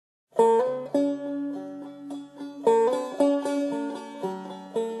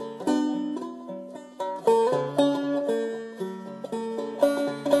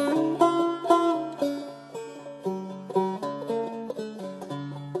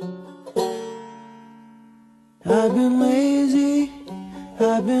I've been lazy,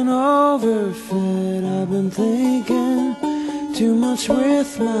 I've been overfed, I've been thinking too much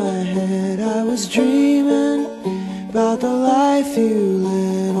with my head. I was dreaming about the life you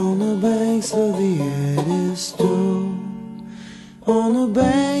led on the banks of the Edisto, on the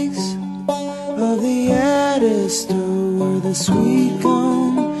banks of the Edisto, where the sweet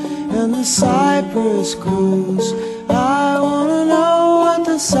gum and the cypress grows. I wanna know what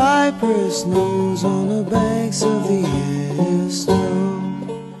the cypress knows on the banks of the Edisto.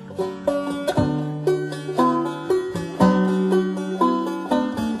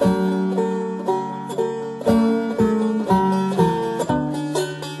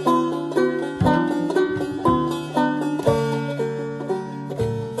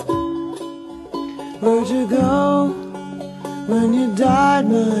 Where'd you go when you died,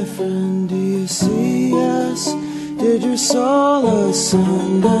 my friend? Do you see us? Did your soul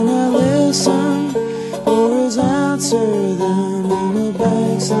ascend? And I listen for his answer then on the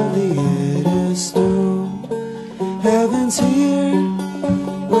banks of the Edisto. Heaven's here,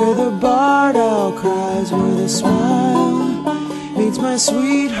 where the barred owl cries, where the smile meets my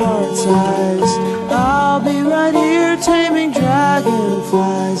sweetheart's eyes. I'll be right here taming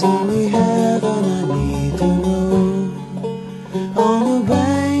dragonflies. Only heaven I need to know. On the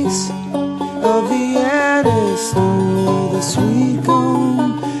banks of the Edisto, where the sweet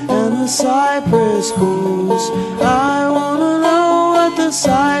gum and the cypress grows. I wanna know what the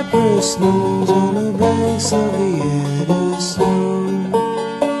cypress knows on the banks of the Edisto.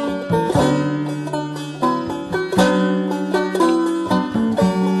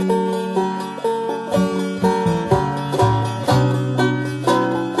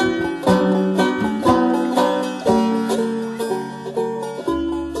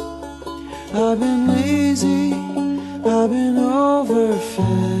 I've been lazy, I've been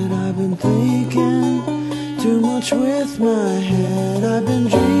overfed, I've been thinking too much with my head. I've been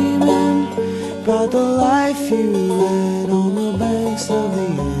dreaming about the life you led